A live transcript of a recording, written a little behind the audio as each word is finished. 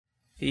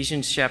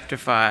Ephesians chapter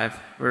 5,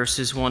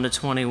 verses 1 to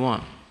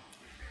 21.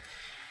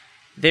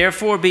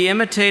 Therefore be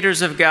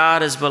imitators of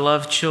God as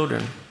beloved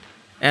children,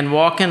 and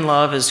walk in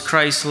love as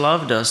Christ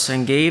loved us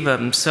and gave of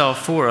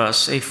himself for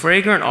us, a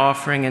fragrant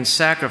offering and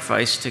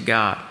sacrifice to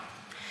God.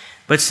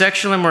 But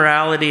sexual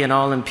immorality and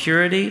all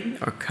impurity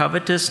or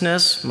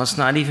covetousness must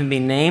not even be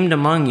named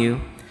among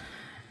you,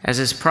 as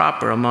is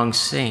proper among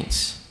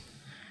saints.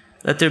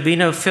 Let there be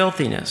no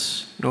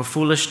filthiness, nor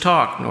foolish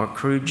talk, nor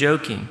crude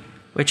joking,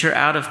 which are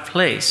out of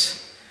place,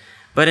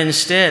 but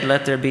instead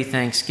let there be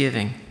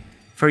thanksgiving.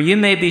 For you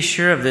may be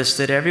sure of this,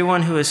 that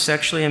everyone who is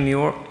sexually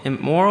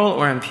immoral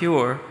or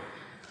impure,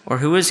 or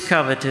who is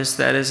covetous,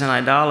 that is, an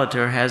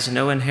idolater, has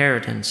no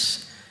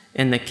inheritance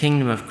in the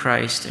kingdom of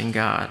Christ and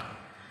God.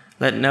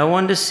 Let no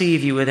one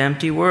deceive you with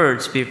empty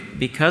words.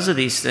 Because of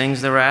these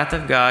things, the wrath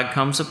of God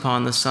comes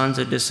upon the sons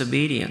of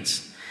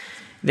disobedience.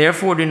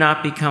 Therefore, do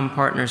not become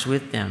partners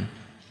with them.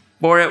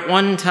 For at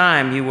one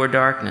time you were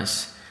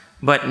darkness,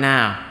 but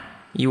now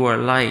you are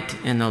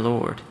light in the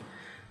Lord.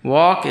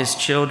 Walk as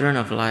children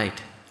of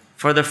light,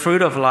 for the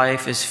fruit of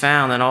life is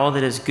found in all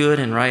that is good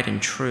and right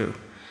and true.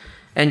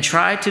 And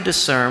try to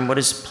discern what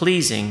is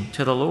pleasing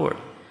to the Lord.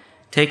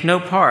 Take no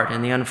part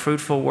in the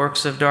unfruitful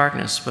works of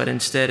darkness, but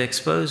instead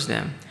expose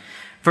them.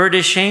 For it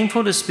is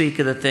shameful to speak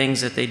of the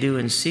things that they do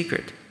in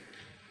secret.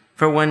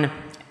 For when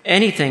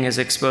anything is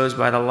exposed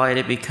by the light,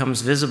 it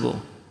becomes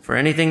visible. For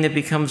anything that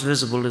becomes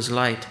visible is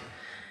light.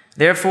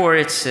 Therefore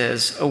it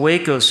says,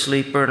 Awake, O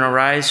sleeper, and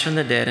arise from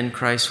the dead, and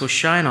Christ will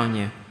shine on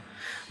you.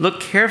 Look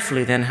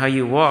carefully then how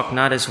you walk,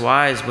 not as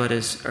wise,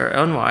 or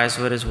unwise,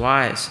 but as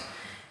wise,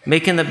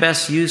 making the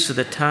best use of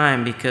the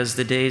time, because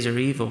the days are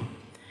evil.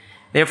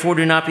 Therefore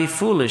do not be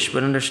foolish,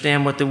 but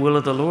understand what the will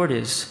of the Lord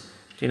is.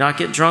 Do not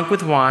get drunk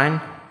with wine,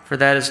 for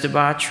that is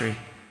debauchery,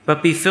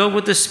 but be filled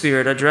with the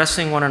Spirit,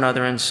 addressing one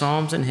another in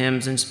psalms and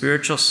hymns and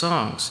spiritual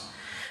songs,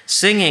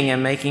 singing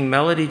and making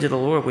melody to the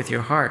Lord with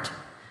your heart,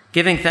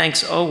 giving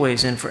thanks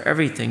always and for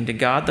everything to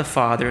God the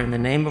Father in the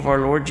name of our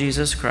Lord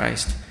Jesus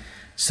Christ,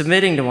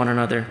 submitting to one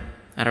another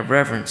out of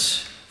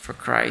reverence for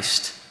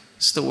Christ.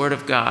 It's the word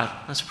of God.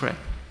 Let's pray.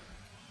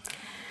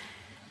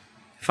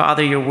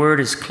 Father, your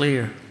word is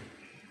clear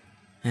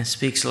and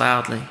speaks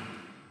loudly.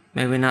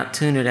 May we not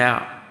tune it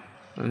out,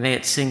 but may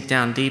it sink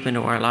down deep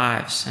into our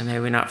lives, and may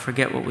we not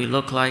forget what we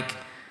look like.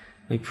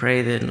 We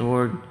pray that,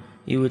 Lord,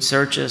 you would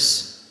search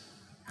us,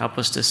 help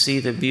us to see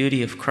the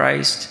beauty of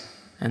Christ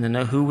and to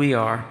know who we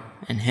are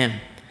in him.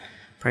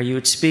 Pray you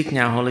would speak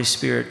now, Holy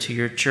Spirit, to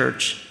your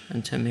church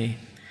and to me.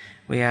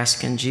 We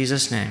ask in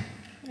Jesus' name,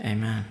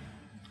 amen.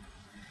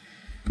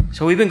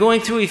 So we've been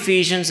going through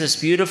Ephesians, this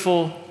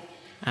beautiful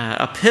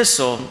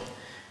epistle,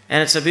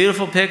 and it's a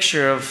beautiful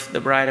picture of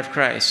the bride of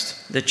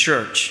Christ, the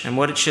church, and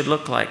what it should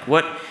look like,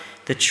 what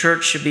the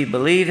church should be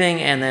believing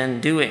and then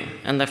doing.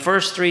 And the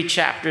first 3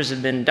 chapters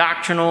have been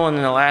doctrinal, and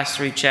then the last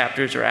 3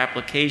 chapters are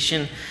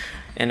application.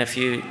 And if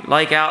you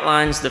like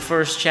outlines, the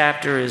first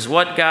chapter is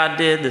what God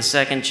did, the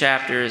second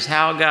chapter is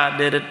how God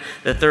did it,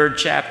 the third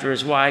chapter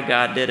is why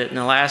God did it, and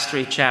the last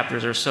 3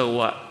 chapters are so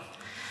what.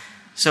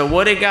 So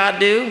what did God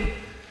do?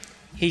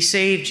 He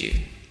saved you.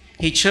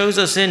 He chose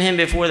us in him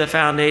before the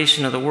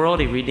foundation of the world.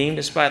 He redeemed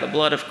us by the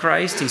blood of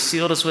Christ. He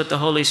sealed us with the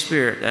Holy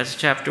Spirit. That's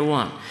chapter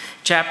 1.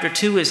 Chapter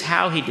 2 is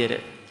how he did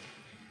it.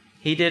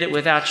 He did it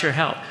without your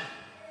help.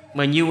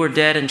 When you were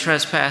dead in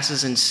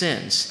trespasses and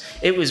sins,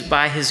 it was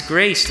by his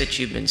grace that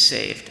you've been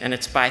saved, and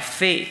it's by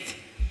faith,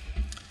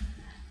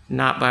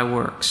 not by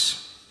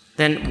works.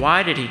 Then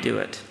why did he do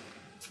it?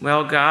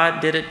 Well,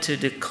 God did it to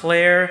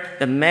declare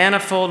the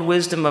manifold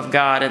wisdom of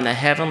God in the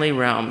heavenly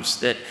realms,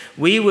 that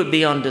we would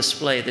be on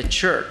display, the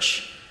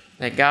church,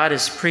 that God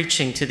is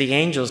preaching to the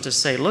angels to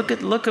say, look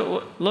at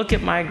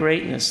my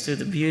greatness through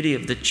the beauty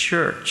of the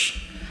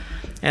church.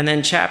 And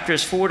then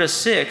chapters 4 to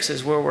 6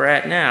 is where we're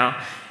at now.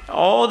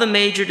 All the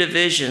major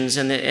divisions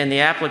in the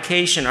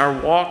application are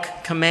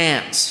walk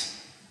commands.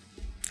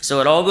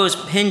 So it all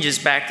hinges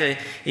back to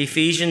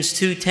Ephesians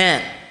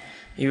 2:10.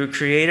 You were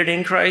created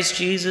in Christ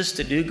Jesus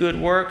to do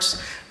good works,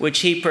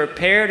 which he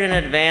prepared in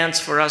advance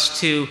for us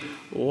to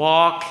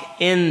walk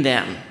in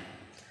them.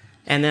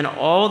 And then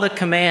all the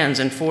commands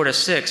in 4 to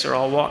 6 are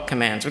all walk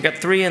commands. We've got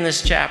 3 in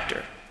this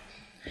chapter.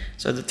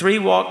 So the 3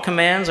 walk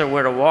commands are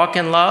we're to walk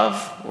in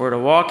love, we're to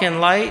walk in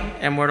light,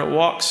 and we're to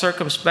walk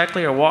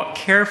circumspectly or walk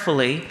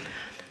carefully.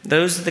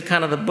 Those are the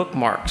kind of the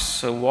bookmarks.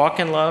 So walk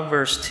in love,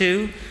 verse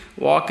 2.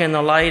 Walk in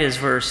the light is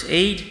verse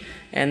 8.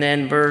 And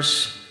then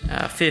verse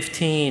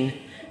 15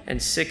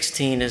 and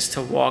 16 is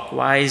to walk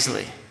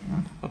wisely.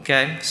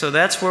 Okay? So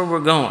that's where we're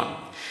going.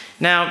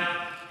 Now,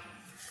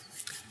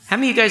 how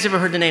many of you guys ever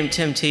heard the name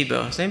Tim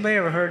Tebow? Has anybody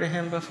ever heard of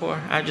him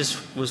before? I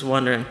just was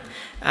wondering.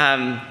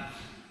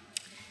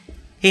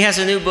 He has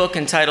a new book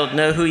entitled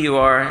Know Who You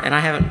Are, and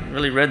I haven't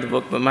really read the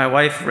book, but my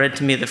wife read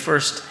to me the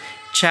first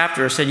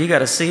chapter, said, you got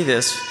to see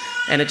this.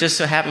 And it just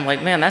so happened,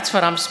 like, man, that's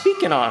what I'm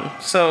speaking on.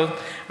 So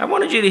I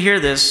wanted you to hear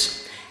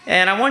this.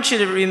 And I want you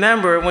to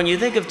remember, when you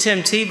think of Tim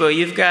Tebow,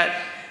 you've got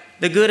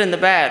the good and the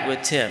bad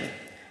with Tim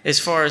as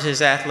far as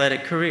his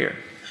athletic career.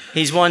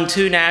 He's won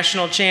 2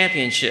 national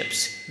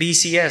championships,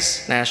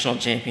 BCS national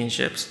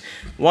championships,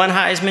 won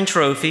Heisman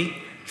Trophy,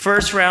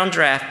 first-round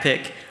draft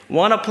pick,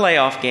 won a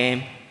playoff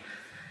game.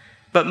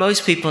 But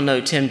most people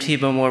know Tim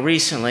Tebow more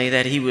recently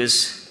that he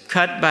was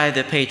cut by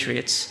the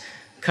Patriots,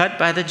 cut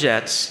by the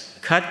Jets,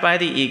 cut by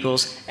the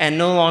Eagles, and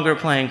no longer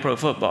playing pro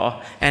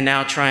football, and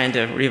now trying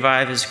to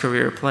revive his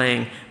career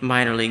playing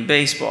minor league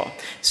baseball.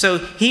 So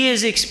he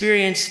has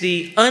experienced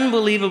the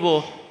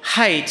unbelievable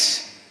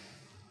heights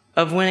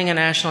of winning a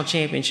national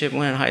championship,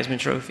 winning a Heisman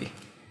Trophy.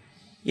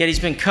 Yet he's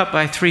been cut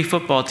by 3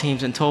 football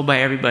teams and told by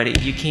everybody,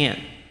 you can't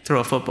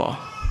throw a football.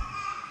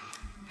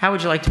 How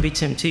would you like to be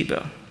Tim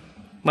Tebow?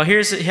 Well,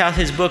 here's how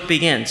his book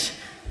begins.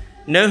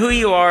 Know Who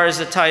You Are is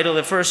the title.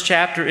 The first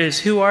chapter is,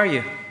 Who Are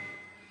You?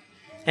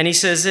 And he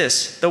says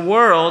this, the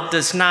world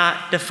does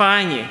not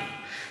define you.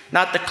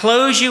 Not the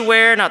clothes you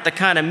wear, not the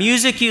kind of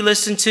music you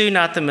listen to,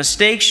 not the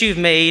mistakes you've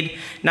made,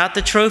 not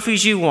the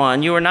trophies you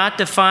won. You are not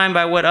defined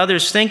by what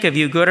others think of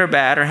you, good or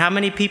bad, or how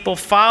many people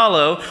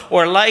follow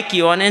or like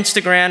you on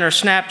Instagram or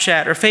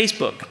Snapchat or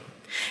Facebook.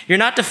 You're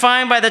not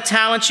defined by the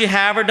talents you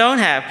have or don't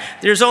have.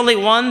 There's only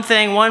one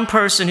thing, one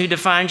person who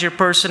defines your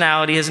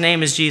personality. His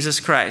name is Jesus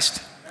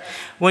Christ.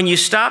 When you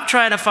stop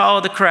trying to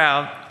follow the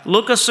crowd,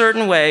 look a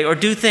certain way, or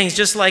do things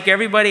just like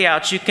everybody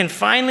else, you can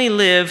finally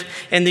live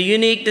in the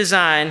unique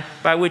design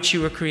by which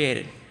you were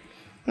created.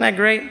 Isn't that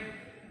great?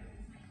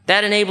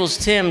 That enables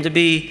Tim to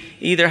be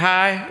either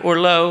high or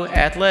low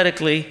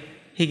athletically.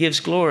 He gives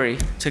glory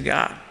to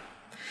God.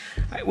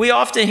 We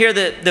often hear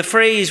the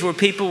phrase where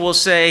people will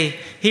say,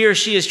 he or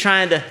she is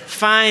trying to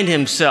find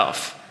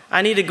himself.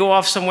 I need to go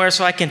off somewhere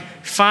so I can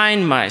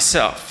find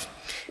myself.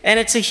 And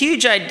it's a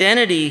huge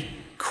identity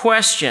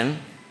question.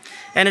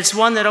 And it's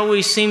one that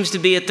always seems to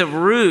be at the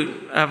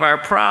root of our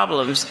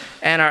problems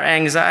and our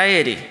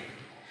anxiety.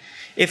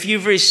 If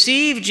you've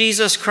received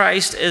Jesus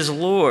Christ as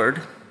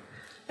Lord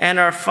and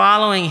are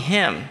following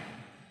him,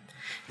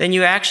 then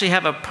you actually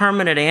have a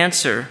permanent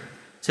answer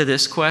to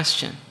this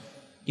question.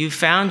 You've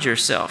found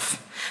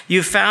yourself.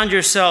 You've found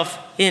yourself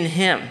in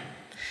him.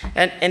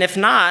 And if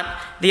not,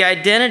 the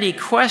identity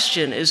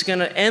question is going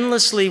to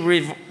endlessly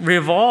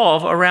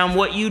revolve around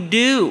what you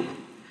do.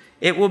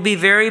 It will be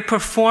very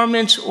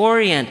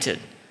performance-oriented,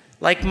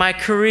 like my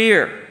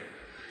career,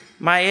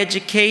 my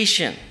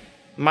education,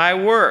 my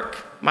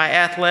work, my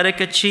athletic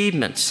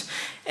achievements.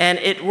 And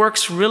it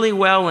works really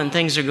well when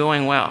things are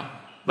going well.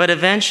 But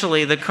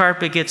eventually, the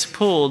carpet gets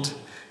pulled,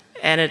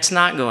 and it's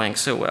not going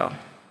so well.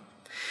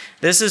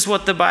 This is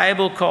what the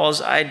Bible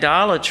calls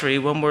idolatry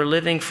when we're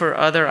living for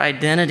other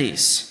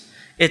identities.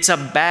 It's a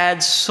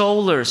bad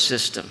solar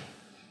system.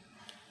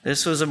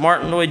 This was a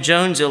Martin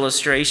Lloyd-Jones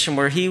illustration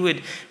where he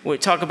would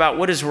talk about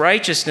what does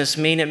righteousness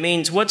mean. It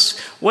means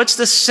what's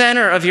the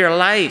center of your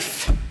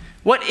life?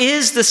 What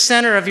is the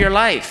center of your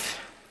life?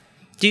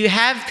 Do you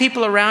have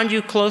people around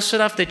you close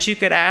enough that you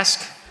could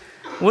ask,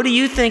 what do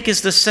you think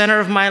is the center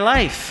of my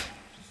life?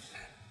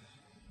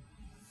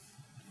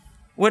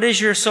 What is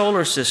your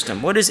solar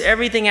system? What is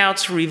everything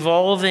else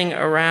revolving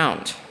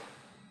around?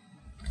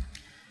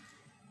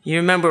 You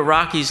remember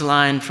Rocky's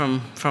line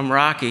from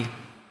Rocky,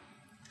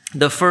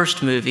 the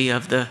first movie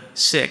of the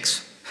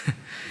 6.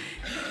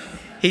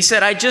 He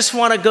said, I just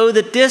want to go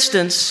the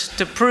distance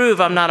to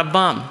prove I'm not a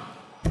bum.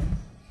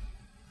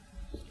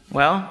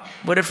 Well,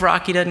 what if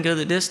Rocky doesn't go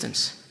the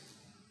distance?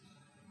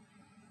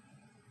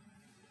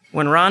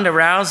 When Ronda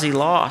Rousey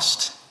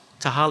lost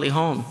to Holly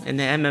Holm in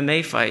the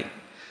MMA fight,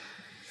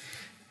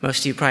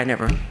 most of you probably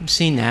never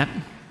seen that.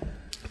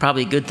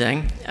 Probably a good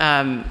thing.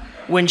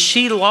 When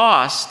she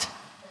lost,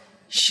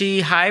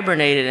 she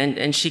hibernated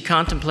and she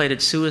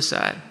contemplated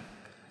suicide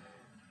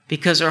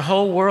because her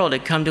whole world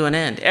had come to an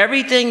end.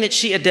 Everything that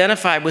she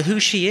identified with who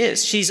she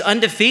is. She's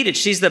undefeated.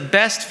 She's the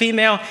best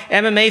female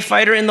MMA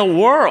fighter in the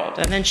world.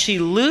 And then she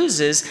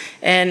loses,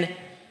 and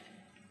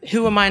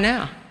who am I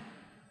now?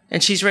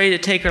 And she's ready to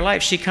take her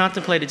life. She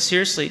contemplated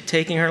seriously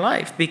taking her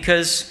life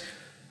because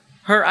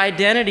her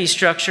identity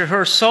structure,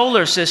 her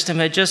solar system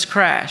had just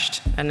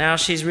crashed, and now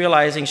she's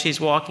realizing she's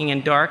walking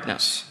in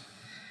darkness.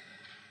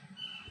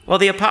 Well,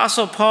 the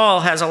Apostle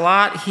Paul has a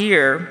lot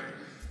here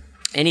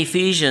in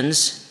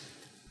Ephesians,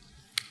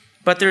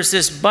 but there's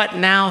this but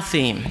now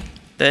theme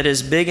that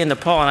is big into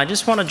Paul, and I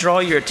just want to draw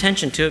your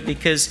attention to it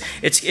because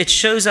it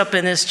shows up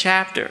in this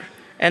chapter.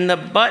 And the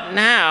but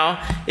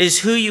now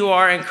is who you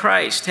are in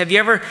Christ. Have you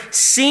ever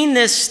seen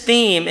this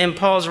theme in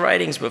Paul's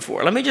writings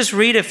before? Let me just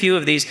read a few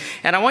of these,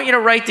 and I want you to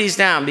write these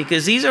down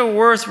because these are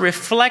worth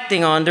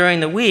reflecting on during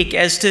the week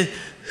as to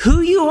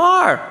who you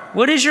are.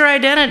 What is your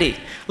identity?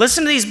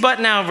 Listen to these but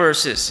now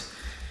verses.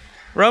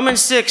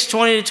 Romans 6,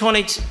 20 to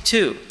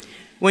 22.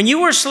 When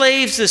you were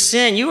slaves to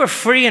sin, you were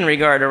free in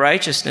regard to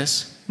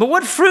righteousness. But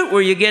what fruit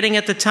were you getting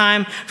at the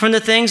time from the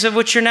things of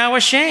which you're now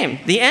ashamed?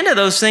 The end of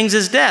those things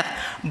is death.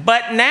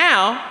 But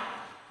now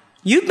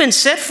you've been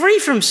set free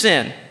from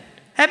sin,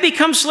 have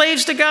become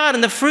slaves to God,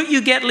 and the fruit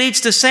you get leads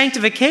to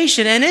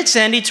sanctification and its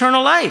end,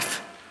 eternal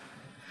life.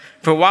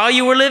 For while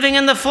you were living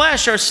in the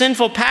flesh, our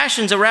sinful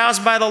passions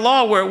aroused by the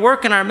law were at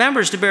work in our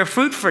members to bear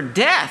fruit for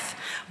death.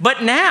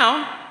 But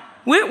now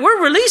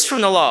we're released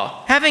from the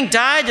law, having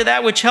died to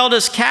that which held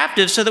us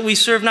captive, so that we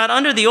serve not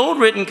under the old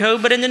written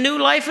code, but in the new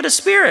life of the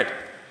Spirit.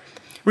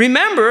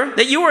 Remember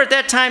that you were at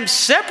that time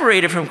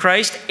separated from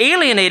Christ,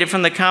 alienated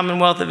from the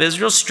commonwealth of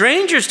Israel,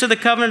 strangers to the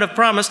covenant of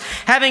promise,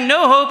 having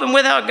no hope and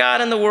without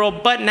God in the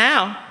world. But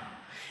now,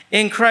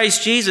 in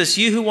Christ Jesus,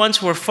 you who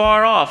once were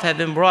far off have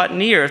been brought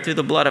near through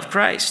the blood of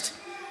Christ.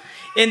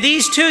 In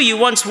these two you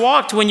once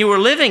walked when you were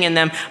living in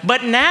them,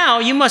 but now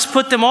you must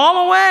put them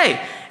all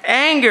away.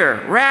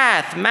 Anger,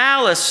 wrath,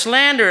 malice,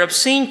 slander,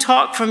 obscene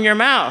talk from your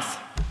mouth.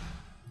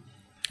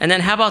 And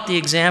then how about the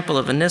example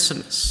of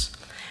Onesimus?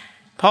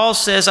 Paul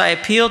says, I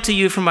appeal to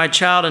you for my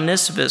child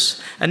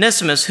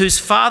Onesimus, whose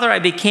father I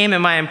became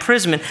in my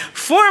imprisonment.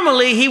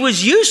 Formerly he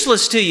was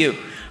useless to you,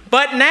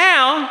 but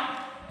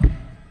now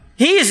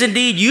he is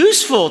indeed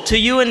useful to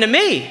you and to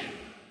me.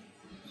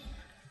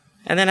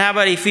 And then how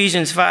about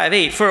Ephesians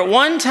 5:8? For at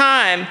one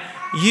time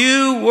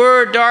you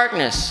were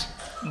darkness,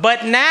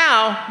 but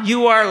now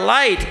you are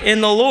light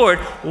in the Lord.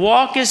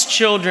 Walk as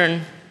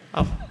children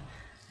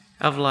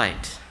of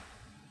light.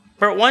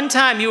 For at one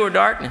time you were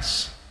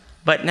darkness,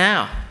 but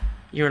now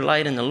you're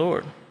light in the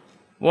Lord.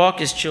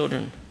 Walk as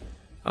children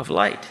of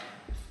light.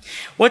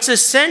 What's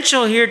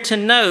essential here to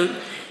note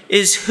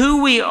is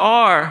who we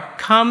are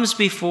comes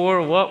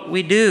before what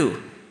we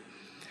do.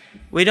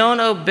 We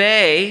don't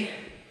obey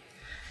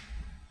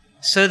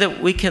so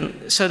that we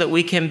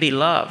can be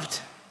loved.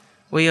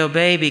 We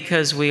obey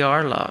because we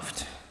are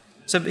loved.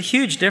 It's a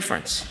huge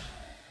difference.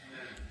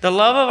 The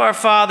love of our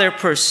Father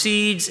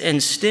precedes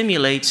and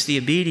stimulates the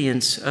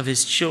obedience of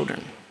his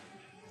children.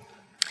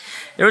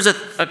 There was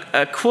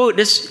a quote.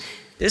 This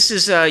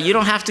is, you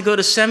don't have to go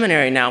to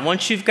seminary now.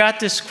 Once you've got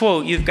this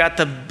quote, you've got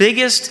the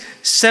biggest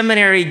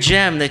seminary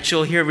gem that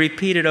you'll hear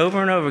repeated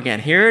over and over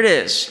again. Here it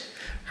is.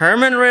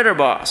 Herman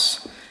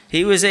Ritterboss.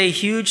 He was a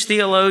huge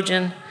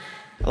theologian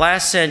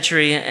last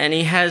century, and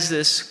he has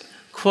this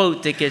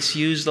quote that gets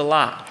used a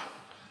lot.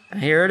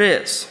 And here it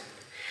is.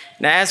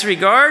 Now, as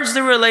regards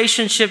the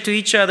relationship to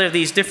each other of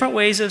these different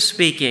ways of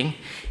speaking,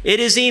 it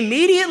is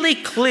immediately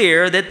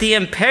clear that the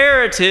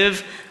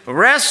imperative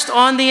rests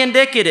on the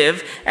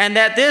indicative, and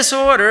that this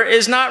order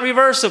is not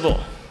reversible.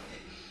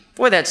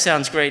 Boy, that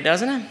sounds great,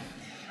 doesn't it?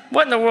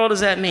 What in the world does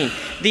that mean?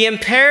 The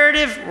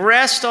imperative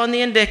rests on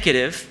the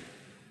indicative,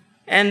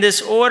 and this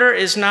order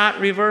is not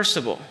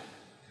reversible.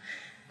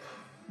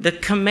 The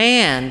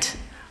command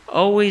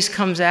always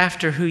comes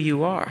after who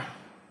you are.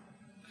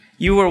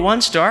 You were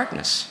once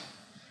darkness,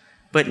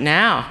 but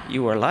now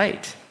you are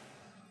light.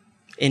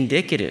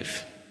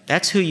 Indicative.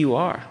 That's who you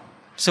are.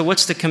 So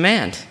what's the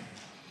command?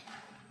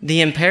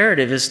 The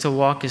imperative is to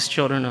walk as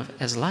children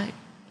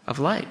of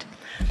light.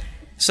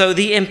 So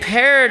the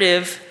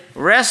imperative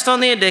rests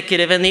on the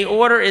indicative, and the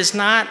order is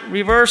not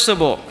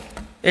reversible.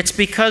 It's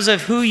because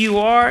of who you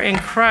are in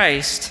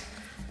Christ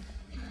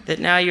that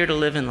now you're to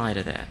live in light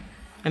of that.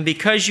 And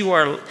because you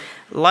are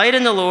light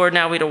in the Lord,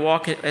 now we're to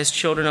walk as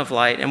children of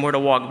light, and we're to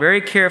walk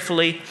very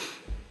carefully,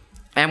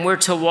 and we're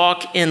to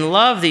walk in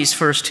love, these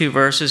first two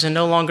verses, and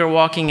no longer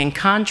walking in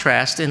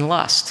contrast in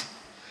lust.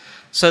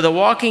 So the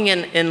walking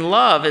in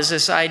love is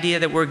this idea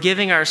that we're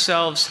giving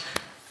ourselves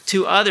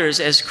to others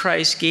as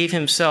Christ gave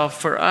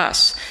himself for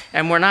us.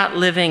 And we're not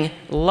living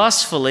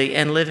lustfully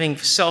and living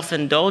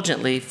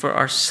self-indulgently for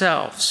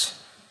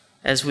ourselves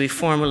as we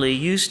formerly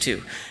used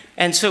to.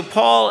 And so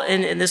Paul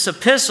in this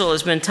epistle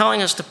has been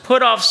telling us to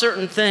put off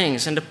certain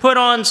things and to put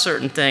on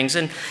certain things.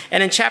 And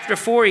in chapter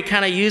 4, he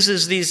kind of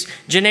uses these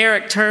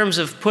generic terms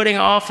of putting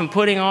off and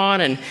putting on,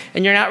 and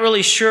you're not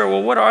really sure,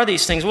 well, what are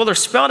these things? Well, they're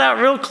spelled out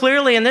real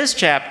clearly in this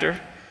chapter.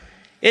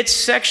 It's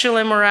sexual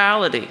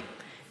immorality.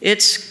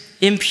 It's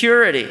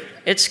impurity.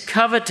 It's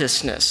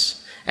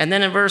covetousness. And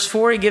then in verse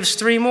 4, he gives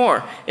three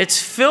more.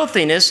 It's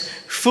filthiness,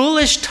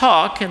 foolish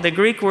talk, and the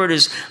Greek word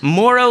is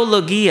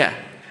morologia.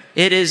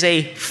 It is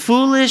a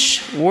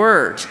foolish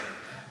word.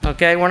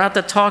 Okay, we're not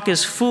to talk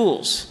as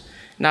fools.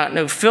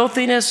 No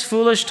filthiness,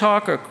 foolish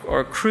talk,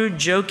 or crude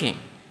joking.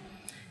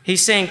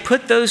 He's saying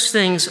put those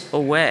things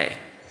away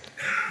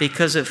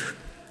because of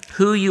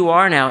who you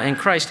are now in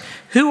Christ.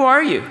 Who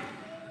are you?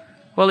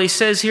 Well, he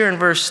says here in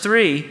verse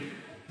 3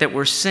 that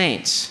we're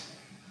saints.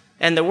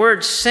 And the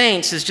word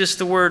saints is just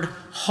the word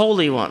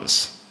holy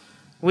ones.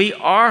 We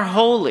are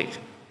holy.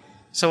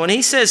 So when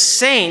he says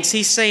saints,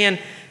 he's saying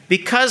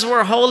because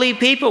we're holy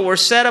people, we're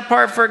set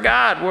apart for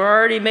God. We're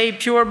already made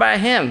pure by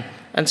him.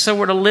 And so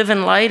we're to live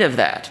in light of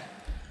that.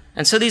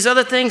 And so these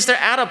other things, they're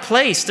out of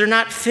place. They're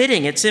not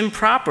fitting. It's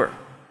improper.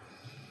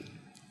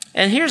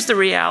 And here's the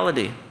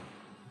reality.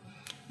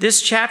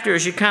 This chapter,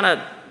 as you kind of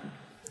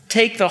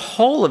take the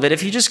whole of it,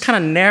 if you just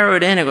kind of narrow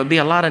it in, it would be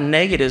a lot of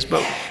negatives.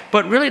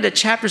 But really the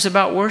chapter's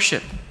about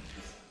worship.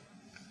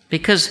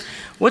 Because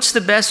what's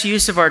the best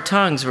use of our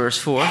tongues, verse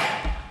 4?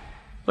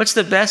 What's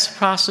the best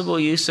possible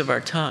use of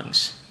our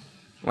tongues?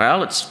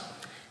 Well,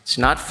 it's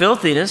not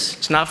filthiness,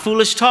 it's not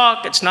foolish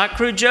talk, it's not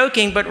crude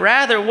joking, but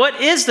rather, what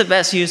is the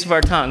best use of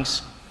our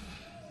tongues?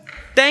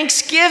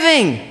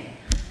 Thanksgiving.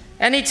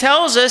 And he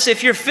tells us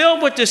if you're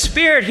filled with the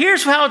Spirit,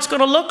 here's how it's going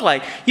to look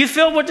like. You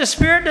filled with the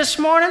Spirit this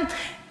morning?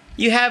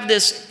 you have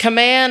this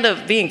command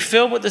of being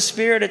filled with the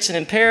Spirit. It's an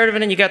imperative,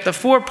 and then you got the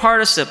 4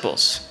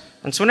 participles.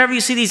 And so whenever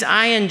you see these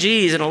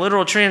INGs in a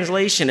literal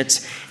translation,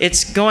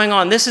 it's going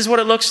on. This is what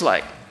it looks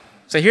like.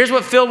 So here's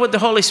what filled with the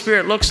Holy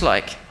Spirit looks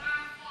like.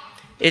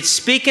 It's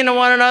speaking to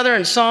one another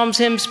in psalms,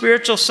 hymns,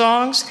 spiritual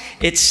songs.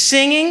 It's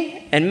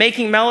singing and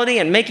making melody.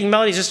 And making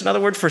melody is just another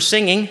word for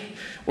singing.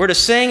 We're to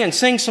sing and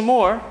sing some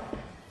more.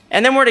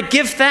 And then we're to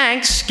give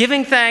thanks,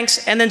 giving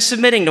thanks, and then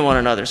submitting to one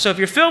another. So if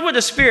you're filled with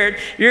the Spirit,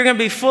 you're going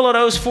to be full of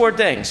those 4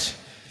 things.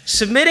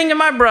 Submitting to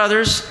my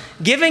brothers,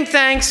 giving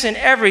thanks in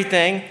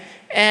everything,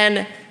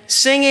 and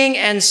singing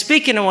and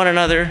speaking to one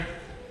another,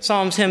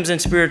 psalms, hymns,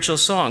 and spiritual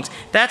songs.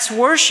 That's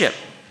worship.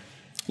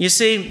 You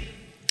see,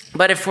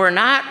 but if we're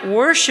not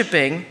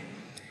worshiping,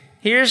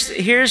 here's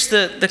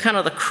the kind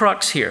of the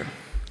crux here.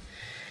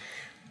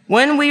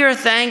 When we are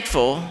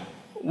thankful,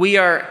 we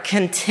are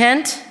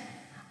content,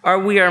 or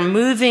we are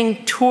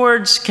moving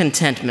towards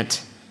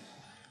contentment.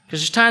 Because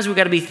there's times we've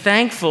got to be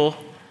thankful,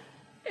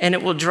 and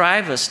it will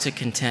drive us to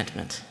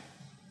contentment.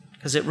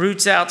 Because it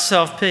roots out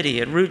self-pity,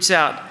 it roots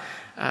out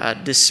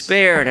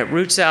despair, and it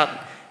roots out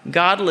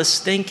godless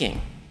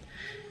thinking.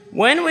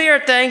 When we are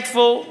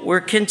thankful,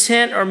 we're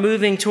content or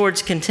moving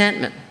towards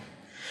contentment.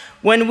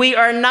 When we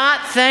are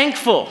not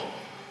thankful,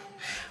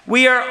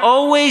 we are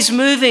always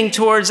moving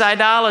towards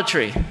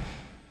idolatry.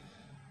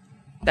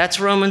 That's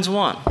Romans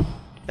 1.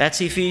 That's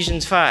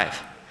Ephesians 5.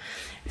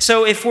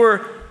 So if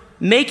we're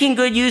making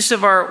good use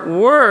of our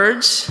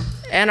words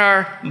and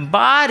our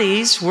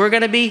bodies, we're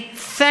going to be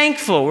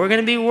thankful. We're going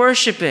to be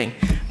worshiping.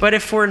 But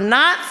if we're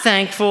not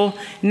thankful,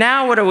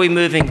 now what are we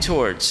moving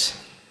towards?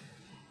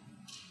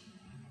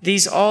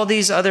 All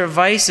these other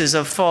vices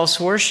of false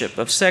worship,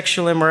 of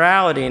sexual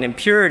immorality and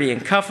impurity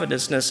and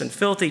covetousness and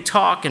filthy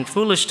talk and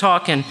foolish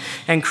talk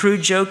and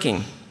crude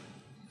joking.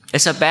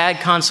 It's a bad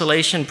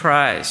consolation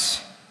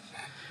prize.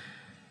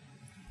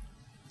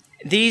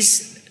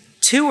 These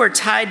 2 are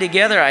tied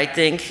together, I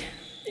think,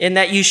 in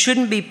that you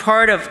shouldn't be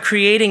part of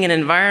creating an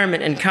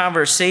environment and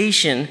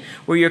conversation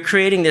where you're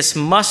creating this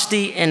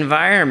musty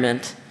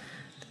environment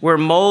where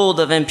mold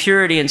of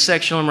impurity and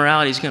sexual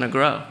immorality is going to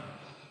grow.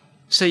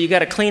 So you got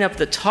to clean up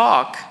the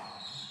talk,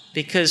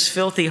 because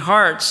filthy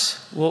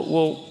hearts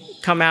will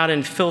come out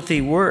in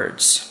filthy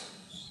words.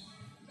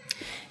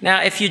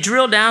 Now, if you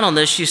drill down on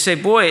this, you say,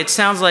 boy, it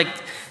sounds like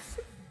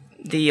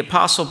the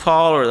Apostle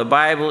Paul or the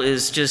Bible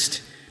is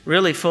just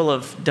really full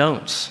of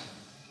don'ts.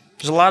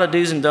 There's a lot of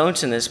do's and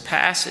don'ts in this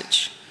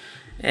passage.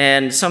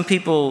 And some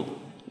people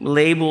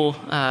label,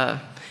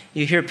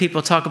 you hear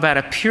people talk about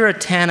a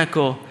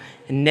puritanical,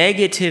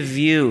 negative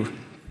view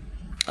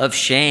of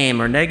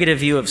shame or negative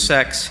view of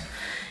sex.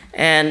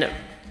 And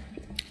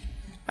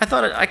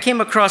I came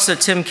across a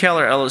Tim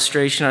Keller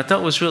illustration I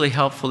thought was really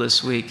helpful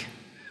this week.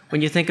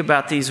 When you think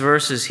about these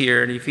verses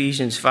here in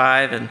Ephesians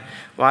 5, and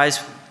why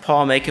does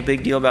Paul make a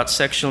big deal about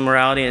sexual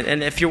immorality?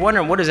 And if you're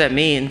wondering, what does that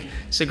mean?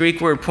 It's the Greek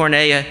word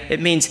porneia.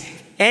 It means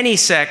any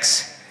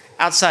sex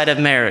outside of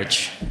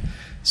marriage.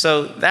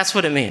 So that's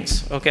what it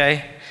means,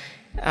 okay?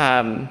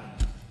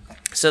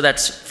 So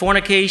that's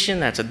fornication,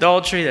 that's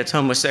adultery, that's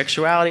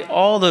homosexuality.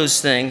 All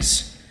those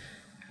things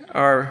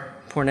are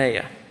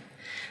porneia.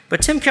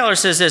 But Tim Keller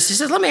says this. He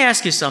says, let me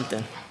ask you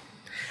something.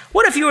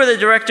 What if you were the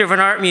director of an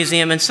art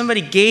museum and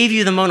somebody gave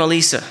you the Mona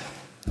Lisa?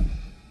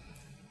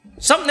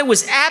 Something that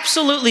was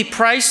absolutely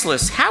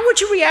priceless. How would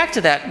you react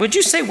to that? Would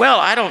you say, well,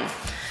 I don't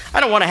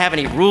want to have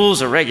any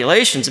rules or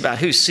regulations about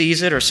who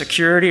sees it or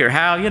security or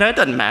how, it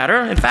doesn't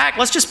matter. In fact,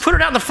 let's just put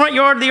it out in the front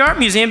yard of the art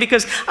museum,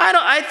 because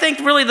I think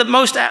really the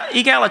most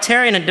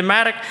egalitarian and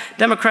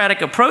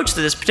democratic approach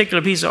to this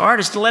particular piece of art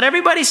is to let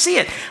everybody see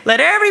it.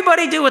 Let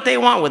everybody do what they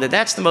want with it.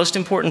 That's the most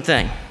important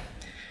thing.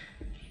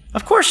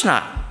 Of course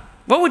not.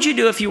 What would you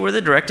do if you were the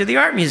director of the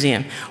art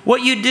museum?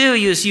 What you'd do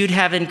is you'd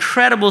have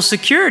incredible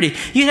security.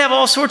 You'd have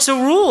all sorts of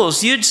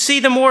rules. You'd see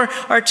the more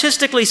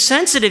artistically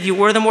sensitive you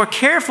were, the more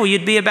careful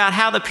you'd be about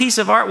how the piece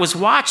of art was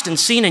watched and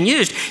seen and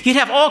used. You'd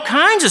have all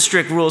kinds of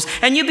strict rules,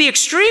 and you'd be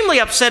extremely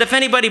upset if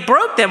anybody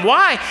broke them.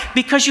 Why?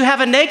 Because you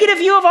have a negative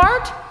view of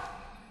art?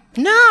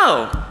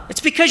 No. It's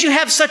because you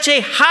have such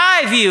a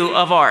high view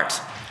of art.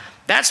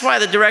 That's why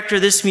the director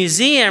of this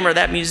museum or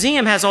that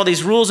museum has all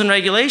these rules and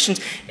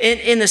regulations.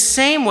 In the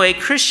same way,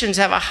 Christians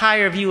have a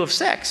higher view of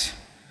sex.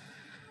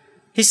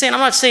 He's saying, I'm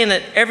not saying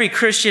that every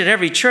Christian at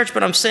every church,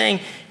 but I'm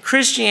saying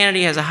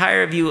Christianity has a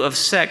higher view of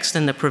sex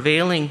than the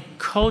prevailing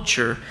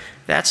culture.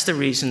 That's the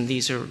reason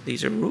these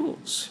are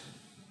rules.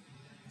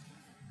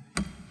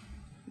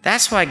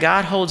 That's why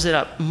God holds it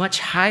up much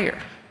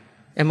higher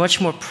and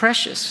much more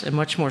precious and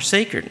much more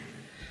sacred.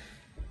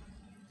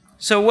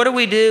 So what do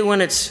we do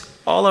when it's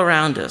all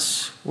around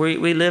us?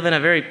 We live in a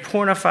very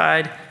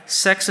pornified,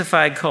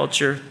 sexified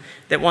culture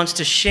that wants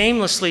to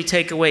shamelessly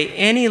take away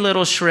any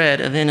little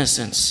shred of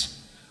innocence.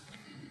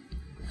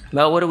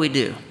 Well, what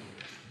do?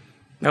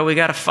 Well, we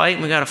got to fight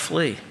and we got to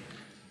flee.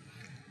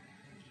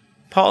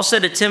 Paul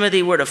said to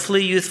Timothy, we're to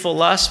flee youthful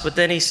lust, but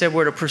then he said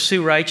we're to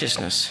pursue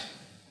righteousness.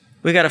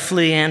 We got to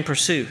flee and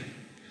pursue.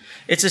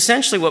 It's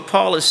essentially what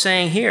Paul is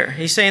saying here.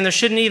 He's saying there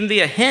shouldn't even be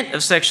a hint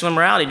of sexual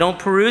immorality. Don't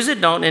peruse it,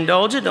 don't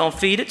indulge it, don't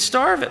feed it,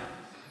 starve it.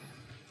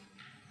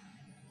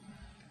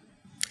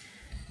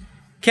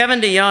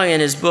 Kevin DeYoung, in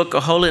his book, A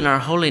Hole in Our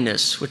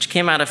Holiness, which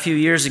came out a few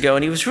years ago,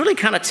 and he was really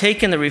kind of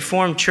taking the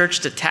Reformed Church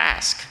to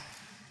task,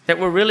 that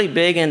we're really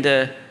big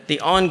into the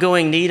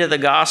ongoing need of the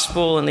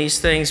gospel and these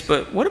things,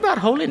 but what about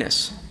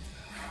holiness?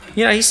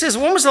 You know, he says,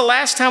 when was the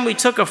last time we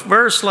took a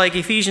verse like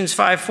Ephesians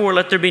 5:4,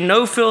 let there be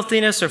no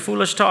filthiness or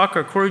foolish talk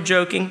or crude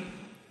joking,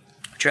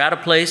 which are out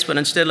of place, but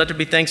instead let there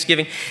be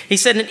thanksgiving. He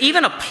said, and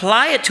even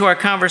apply it to our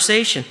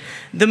conversation,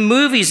 the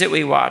movies that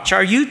we watch,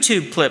 our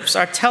YouTube clips,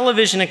 our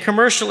television and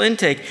commercial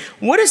intake.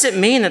 What does it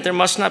mean that there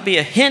must not be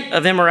a hint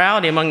of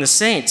immorality among the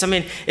saints? I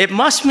mean, it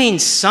must mean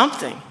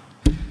something.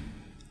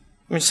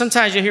 I mean,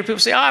 sometimes you hear people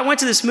say, I went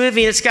to this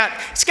movie and it's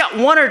got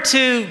one or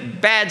two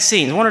bad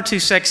scenes, one or two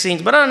sex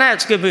scenes, but other than that,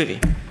 it's a good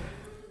movie.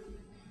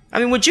 I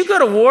mean, would you go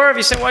to war if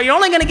you said, well, you're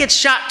only going to get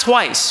shot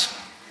twice?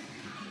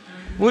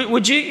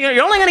 Would you?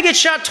 You're only going to get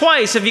shot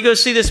twice if you go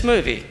see this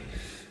movie.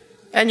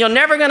 And you're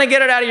never going to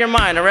get it out of your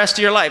mind the rest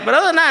of your life. But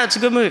other than that, it's a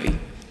good movie.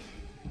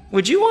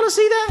 Would you want to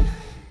see that?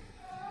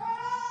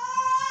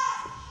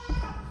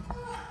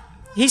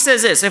 He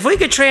says this, if we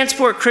could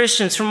transport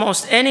Christians from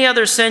almost any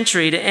other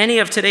century to any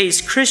of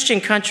today's Christian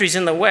countries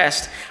in the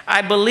West,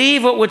 I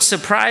believe what would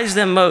surprise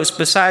them most,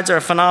 besides our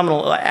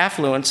phenomenal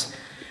affluence,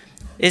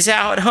 is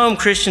how at home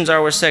Christians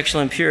are with sexual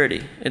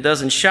impurity. It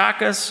doesn't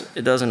shock us.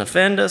 It doesn't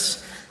offend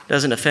us. It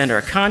doesn't offend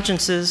our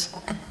consciences.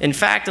 In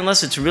fact,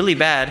 unless it's really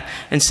bad,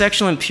 and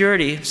sexual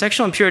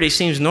impurity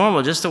seems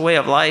normal, just a way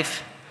of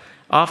life,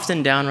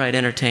 often downright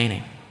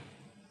entertaining.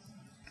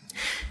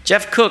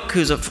 Jeff Cook,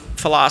 who's a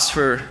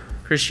philosopher,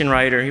 Christian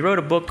writer, he wrote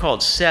a book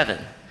called Seven,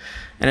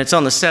 and it's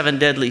on the 7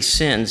 deadly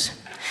sins.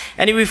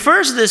 And he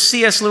refers to this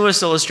C.S.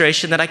 Lewis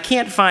illustration that I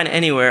can't find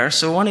anywhere.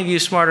 So one of you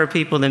smarter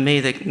people than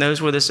me that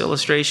knows where this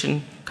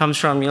illustration comes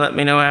from, you let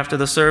me know after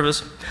the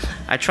service.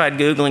 I tried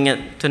Googling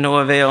it to no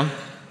avail.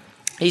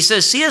 He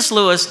says, C.S.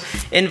 Lewis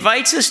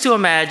invites us to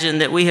imagine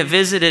that we have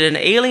visited an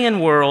alien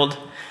world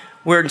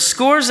where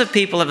scores of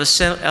people have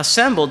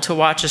assembled to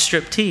watch a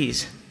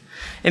striptease.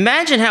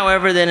 Imagine,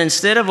 however, that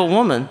instead of a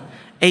woman,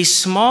 a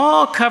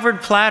small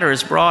covered platter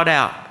is brought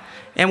out.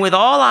 And with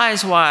all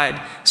eyes wide,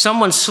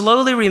 someone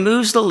slowly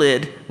removes the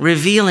lid,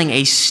 revealing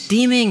a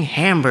steaming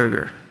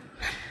hamburger.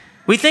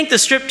 We think the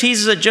striptease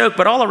is a joke,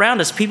 but all around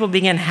us, people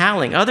begin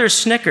howling. Others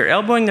snicker,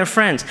 elbowing their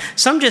friends.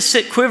 Some just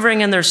sit quivering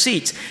in their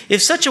seats.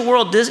 If such a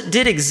world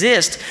did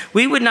exist,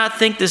 we would not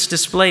think this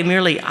display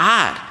merely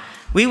odd.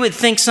 We would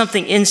think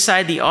something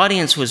inside the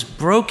audience was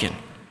broken.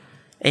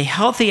 A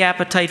healthy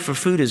appetite for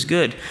food is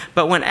good,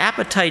 but when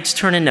appetites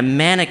turn into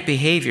manic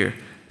behavior,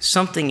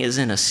 something is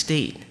in a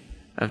state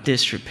of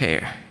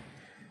disrepair.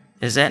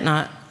 Is that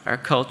not our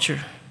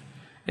culture?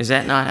 Is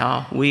that not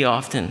how we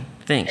often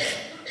think?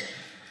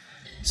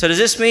 So does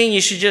this mean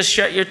you should just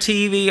shut your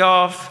TV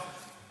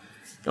off?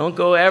 Don't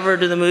go ever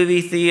to the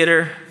movie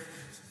theater?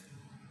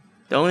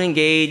 Don't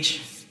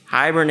engage?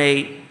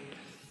 Hibernate?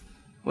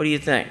 What do you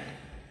think?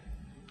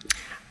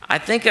 I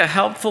think a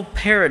helpful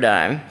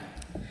paradigm,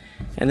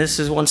 and this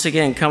is once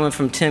again coming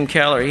from Tim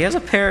Keller, he has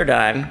a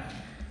paradigm,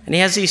 and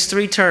he has these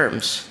 3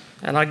 terms,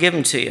 and I'll give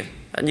them to you.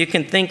 And you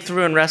can think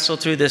through and wrestle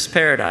through this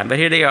paradigm. But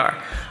here they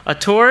are. A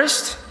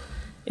tourist,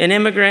 an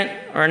immigrant,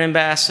 or an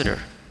ambassador.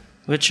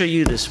 Which are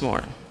you this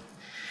morning?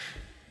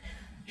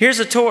 Here's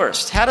a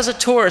tourist. How does a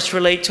tourist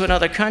relate to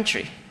another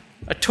country?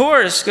 A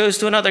tourist goes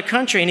to another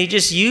country and he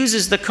just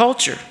uses the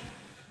culture.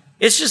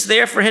 It's just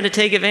there for him to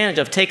take advantage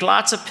of. Take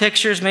lots of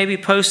pictures, maybe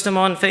post them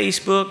on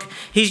Facebook.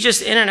 He's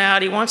just in and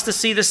out. He wants to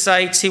see the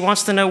sights. He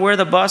wants to know where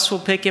the bus will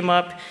pick him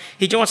up.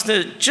 He wants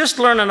to just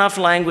learn enough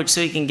language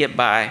so he can get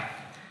by.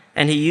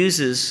 And he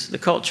uses the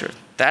culture.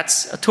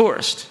 That's a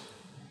tourist.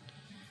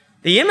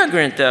 The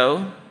immigrant,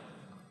 though,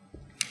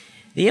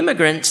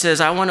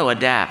 says, I want to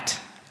adapt.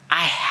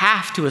 I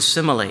have to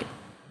assimilate.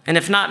 And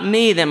if not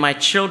me, then my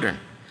children.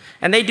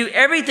 And they do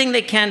everything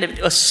they can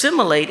to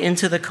assimilate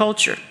into the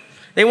culture.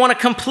 They want to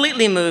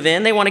completely move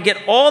in. They want to get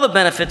all the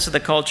benefits of the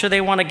culture. They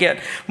want to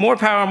get more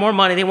power, more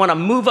money. They want to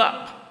move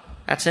up.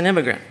 That's an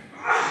immigrant.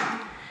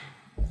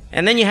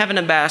 And then you have an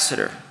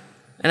ambassador.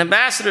 An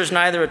ambassador is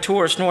neither a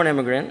tourist nor an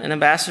immigrant. An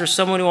ambassador is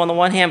someone who, on the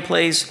one hand,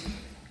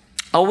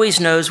 always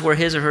knows where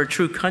his or her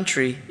true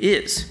country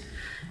is.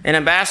 An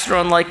ambassador,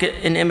 unlike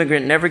an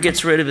immigrant, never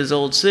gets rid of his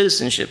old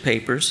citizenship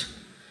papers.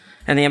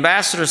 And the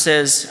ambassador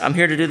says, I'm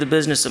here to do the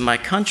business of my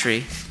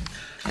country.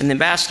 And the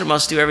ambassador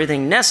must do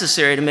everything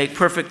necessary to make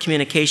perfect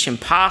communication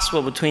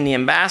possible between the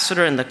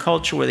ambassador and the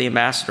culture where the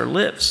ambassador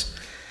lives.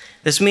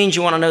 This means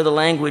you want to know the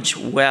language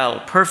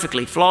well,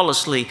 perfectly,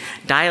 flawlessly,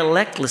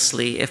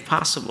 dialectlessly, if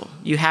possible.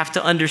 You have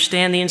to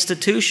understand the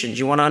institutions.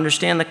 You want to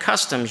understand the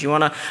customs. You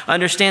want to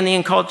understand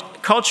the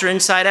culture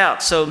inside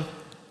out. So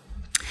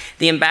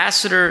the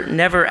ambassador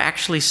never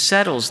actually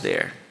settles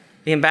there.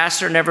 The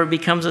ambassador never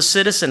becomes a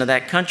citizen of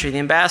that country. The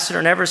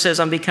ambassador never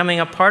says, I'm becoming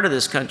a part of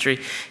this country.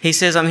 He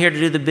says, I'm here to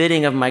do the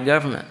bidding of my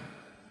government.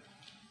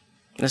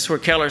 That's where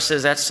Keller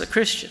says that's a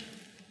Christian.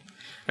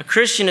 A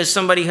Christian is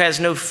somebody who has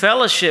no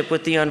fellowship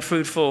with the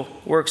unfruitful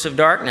works of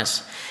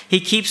darkness. He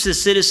keeps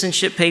his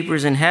citizenship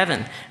papers in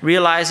heaven,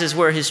 realizes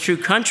where his true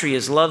country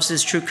is, loves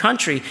his true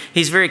country.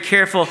 He's very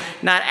careful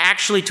not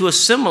actually to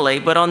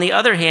assimilate, but on the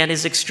other hand,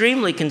 is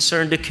extremely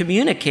concerned to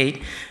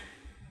communicate.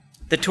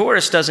 The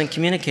tourist doesn't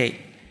communicate.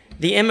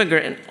 The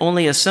immigrant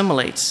only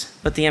assimilates,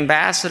 but the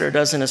ambassador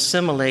doesn't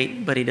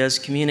assimilate, but he does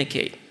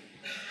communicate.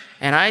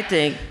 And I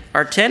think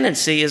our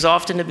tendency is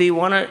often to be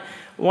one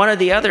or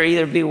the other,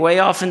 either be way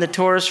off in the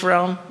tourist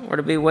realm or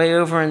to be way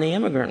over in the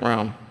immigrant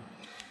realm.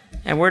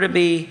 And we're to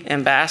be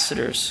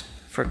ambassadors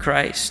for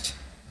Christ.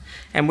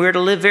 And we're to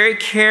live very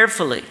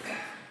carefully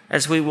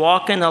as we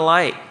walk in the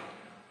light.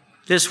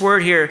 This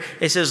word here,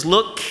 it says,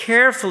 look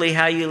carefully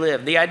how you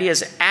live. The idea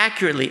is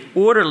accurately,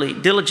 orderly,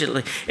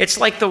 diligently. It's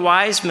like the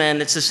wise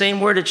men. It's the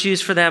same word that's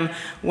used for them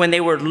when they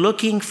were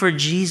looking for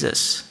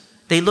Jesus.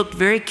 They looked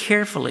very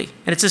carefully.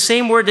 And it's the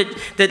same word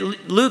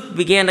that Luke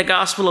began the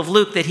Gospel of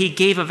Luke, that he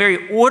gave a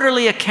very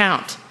orderly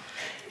account.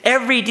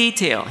 Every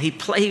detail. He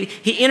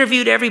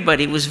interviewed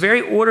everybody. It was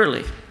very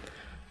orderly.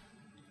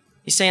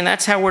 He's saying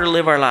that's how we're to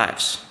live our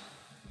lives.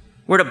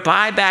 We're to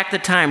buy back the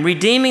time,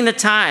 redeeming the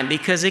time,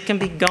 because it can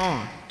be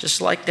gone just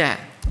like that.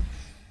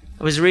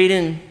 I was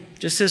reading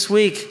just this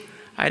week.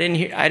 I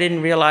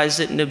didn't realize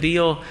that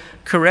Nabil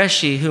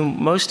Qureshi,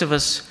 whom most of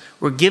us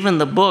were given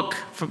the book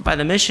by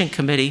the mission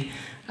committee,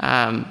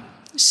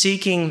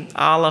 Seeking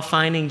Allah,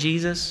 Finding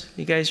Jesus.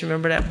 You guys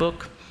remember that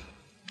book?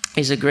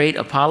 He's a great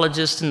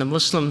apologist in the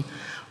Muslims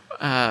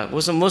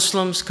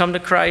come to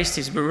Christ.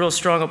 He's a real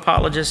strong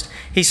apologist.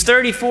 He's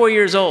 34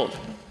 years old.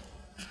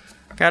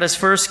 Got his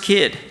first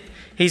kid.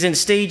 He's in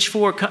stage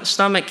 4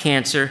 stomach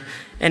cancer,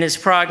 and his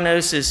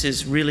prognosis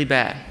is really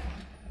bad.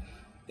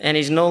 And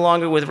he's no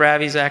longer with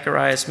Ravi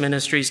Zacharias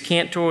Ministries,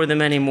 can't tour with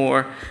them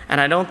anymore, and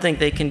I don't think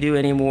they can do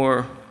any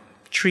more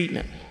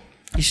treatment.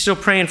 He's still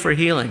praying for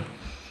healing.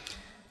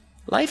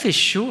 Life is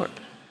short.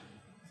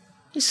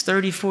 He's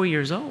 34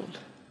 years old.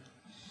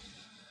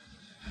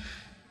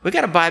 We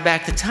got to buy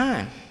back the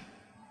time.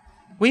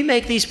 We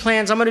make these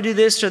plans. I'm going to do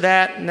this or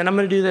that, and then I'm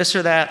going to do this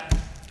or that.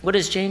 What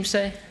does James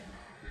say?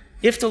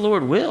 If the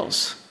Lord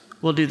wills,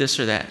 we'll do this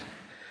or that.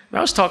 I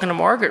was talking to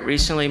Margaret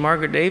recently,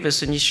 Margaret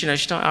Davis, and she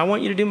told me, I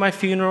want you to do my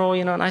funeral,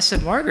 and I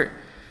said, Margaret,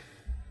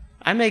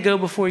 I may go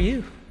before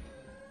you.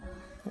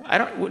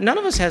 None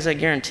of us has that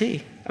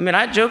guarantee. I mean,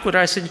 I joked with her.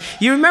 I said,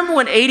 you remember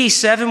when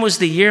 87 was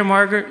the year,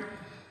 Margaret?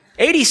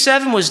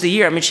 87 was the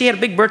year. I mean, she had a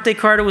big birthday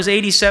card. It was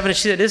 87. And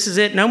she said, this is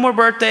it. No more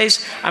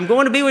birthdays. I'm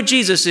going to be with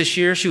Jesus this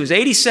year. She was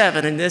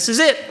 87, and this is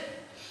it.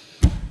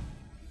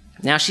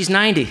 Now she's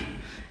 90,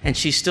 and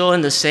she's still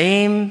in the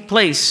same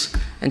place,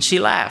 and she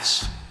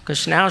laughs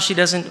because now she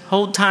doesn't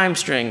hold time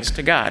strings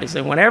to God. He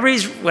said, whenever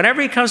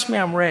he comes to me,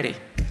 I'm ready.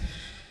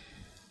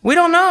 We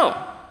don't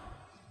know.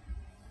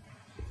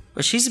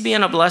 But she's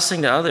being a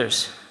blessing to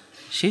others.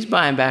 She's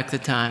buying back the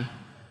time,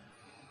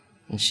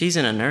 and she's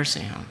in a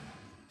nursing home.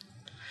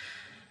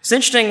 It's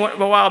interesting, a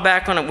while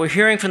back when we're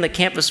hearing from the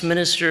campus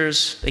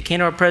ministers. They came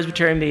to our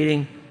Presbyterian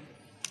meeting,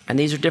 and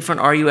these are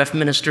different RUF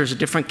ministers at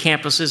different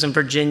campuses in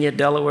Virginia,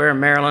 Delaware,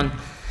 and Maryland.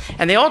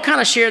 And they all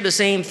kind of shared the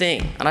same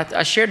thing. And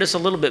I shared this a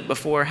little bit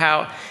before,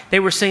 how they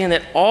were saying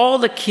that all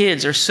the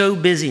kids are so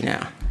busy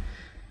now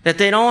that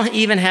they don't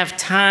even have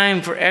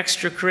time for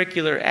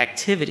extracurricular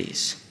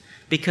activities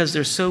because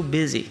they're so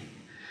busy.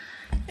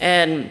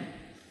 And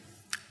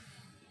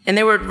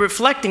they were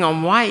reflecting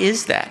on why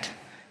is that?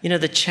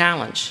 The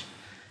challenge.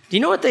 Do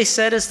you know what they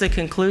said as the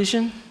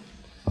conclusion?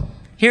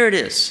 Here it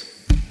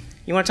is.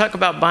 You want to talk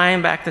about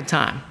buying back the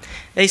time.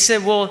 They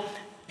said, well,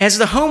 has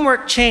the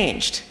homework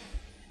changed?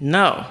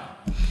 No.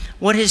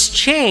 What has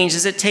changed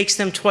is it takes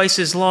them twice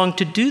as long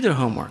to do their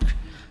homework.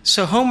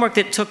 So homework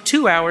that took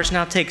 2 hours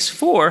now takes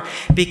 4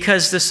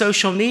 because the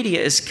social media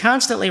is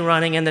constantly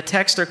running and the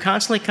texts are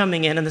constantly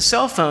coming in and the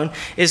cell phone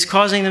is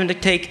causing them to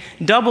take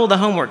double the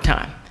homework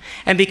time.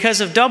 And because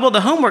of double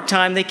the homework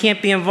time, they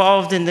can't be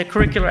involved in the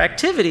curricular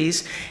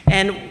activities.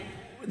 And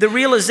the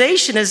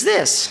realization is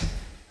this.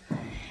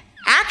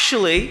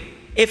 Actually,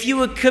 if you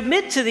would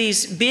commit to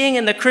these being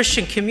in the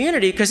Christian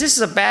community, because this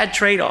is a bad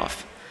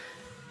trade-off,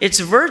 it's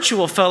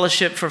virtual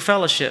fellowship for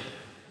fellowship.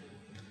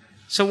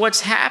 So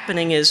what's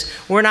happening is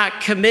we're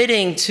not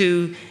committing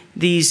to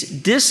these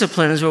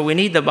disciplines where we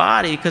need the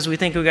body because we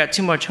think we've got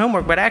too much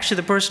homework, but actually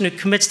the person who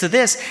commits to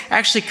this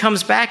actually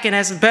comes back and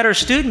as a better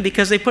student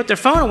because they put their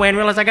phone away and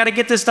realize I got to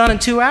get this done in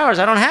 2 hours.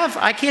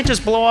 I can't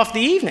just blow off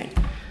the evening.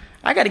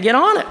 I got to get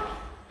on it.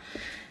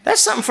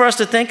 That's something for us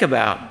to think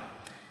about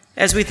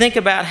as we think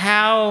about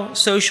how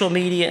social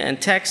media and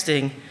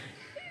texting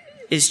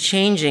is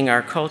changing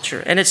our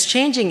culture. And it's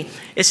changing,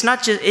 it's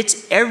not just,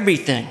 it's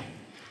everything.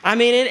 I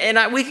mean,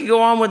 we could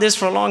go on with this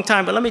for a long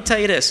time, but let me tell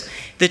you this.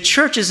 The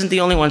church isn't the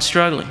only one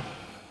struggling.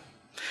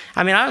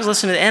 I mean, I was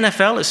listening to the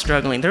NFL is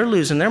struggling. They're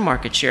losing their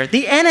market share.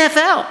 The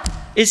NFL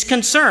is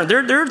concerned.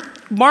 They're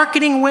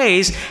marketing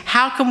ways.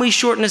 How can we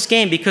shorten this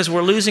game? Because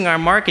we're losing our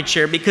market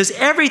share, because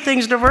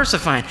everything's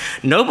diversifying.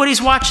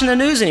 Nobody's watching the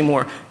news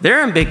anymore.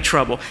 They're in big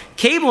trouble.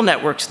 Cable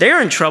networks,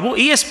 they're in trouble.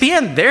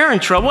 ESPN, they're in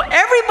trouble.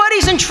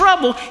 Everybody's in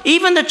trouble,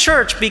 even the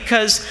church,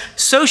 because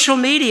social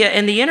media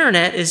and the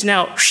internet is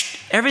now,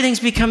 everything's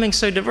becoming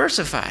so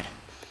diversified.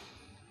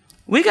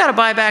 We got to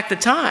buy back the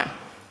time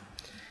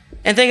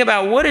and think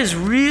about what is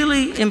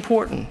really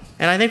important.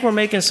 And I think we're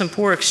making some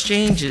poor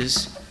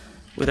exchanges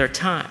with our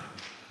time.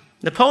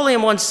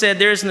 Napoleon once said,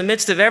 there's in the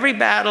midst of every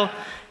battle,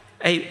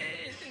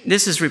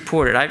 this is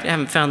reported. I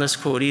haven't found this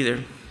quote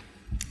either.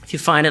 If you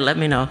find it, let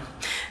me know.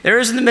 There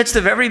is in the midst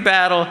of every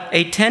battle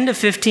a 10 to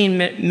 15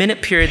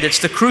 minute period that's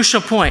the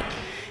crucial point.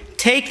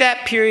 Take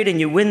that period and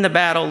you win the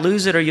battle,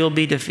 lose it or you'll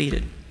be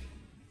defeated.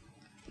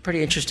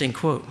 Pretty interesting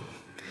quote.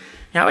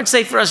 Now, I would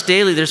say for us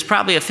daily, there's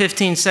probably a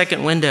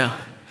 15-second window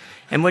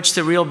in which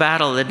the real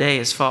battle of the day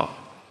is fought.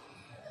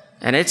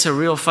 And it's a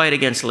real fight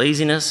against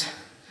laziness,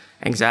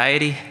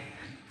 anxiety,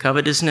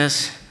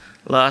 covetousness,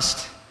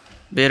 lust,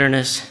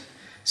 bitterness,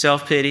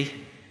 self-pity,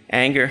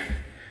 anger,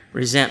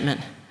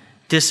 resentment,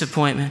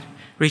 disappointment,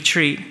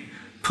 retreat,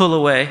 pull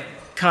away,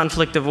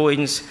 conflict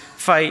avoidance,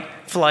 fight,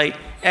 flight,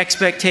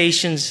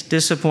 expectations,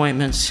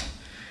 disappointments.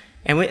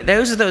 And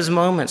those are those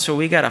moments where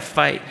we got to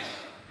fight.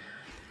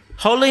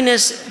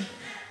 Holiness,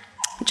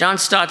 John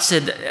Stott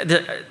said,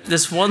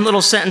 this one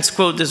little sentence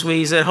quote this week,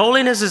 he said,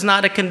 holiness is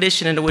not a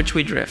condition into which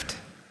we drift.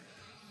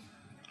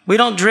 We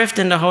don't drift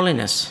into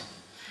holiness,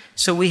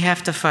 so we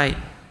have to fight.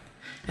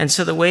 And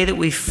so the way that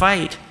we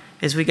fight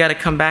is we got to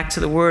come back to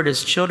the word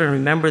as children.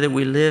 Remember that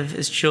we live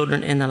as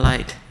children in the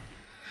light.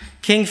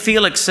 King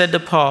Felix said to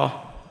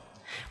Paul,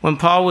 when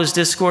Paul was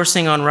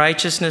discoursing on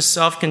righteousness,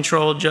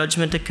 self-control,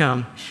 judgment to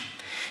come,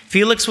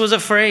 Felix was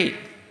afraid.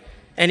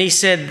 And he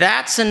said,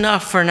 that's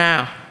enough for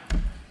now.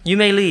 You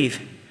may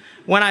leave.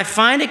 When I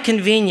find it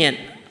convenient,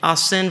 I'll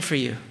send for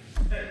you.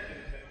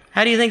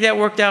 How do you think that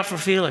worked out for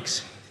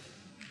Felix?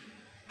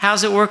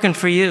 How's it working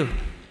for you?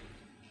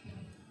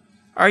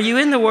 Are you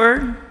in the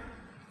Word?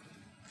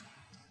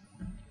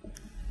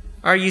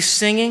 Are you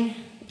singing?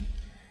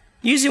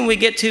 Usually when we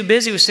get too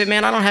busy, we say,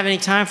 man, I don't have any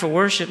time for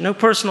worship, no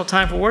personal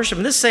time for worship.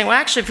 And this is saying, well,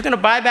 actually, if you're going to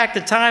buy back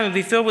the time and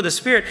be filled with the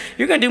Spirit,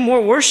 you're going to do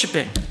more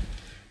worshiping,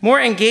 more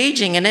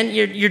engaging, and then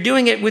you're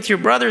doing it with your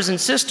brothers and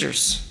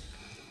sisters.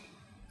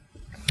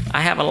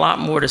 I have a lot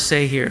more to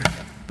say here,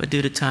 but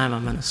due to time,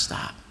 I'm going to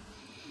stop.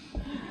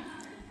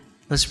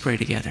 Let's pray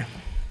together.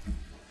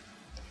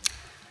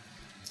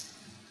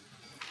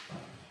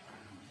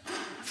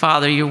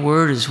 Father, your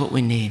word is what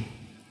we need.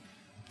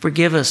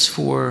 Forgive us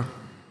for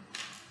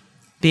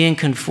being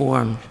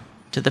conformed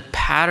to the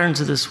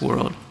patterns of this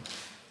world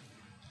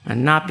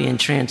and not being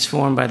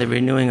transformed by the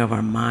renewing of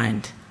our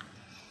mind.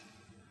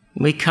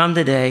 We come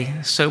today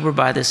sober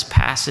by this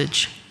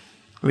passage,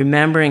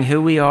 remembering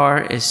who we are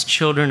as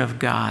children of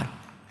God,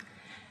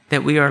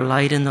 that we are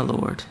light in the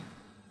Lord.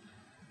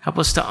 Help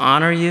us to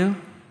honor you,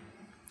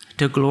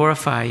 to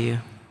glorify you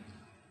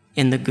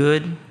in the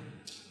good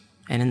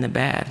and in the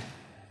bad.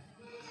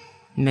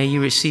 May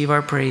you receive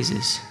our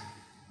praises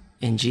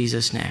in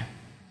Jesus' name.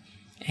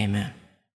 Amen.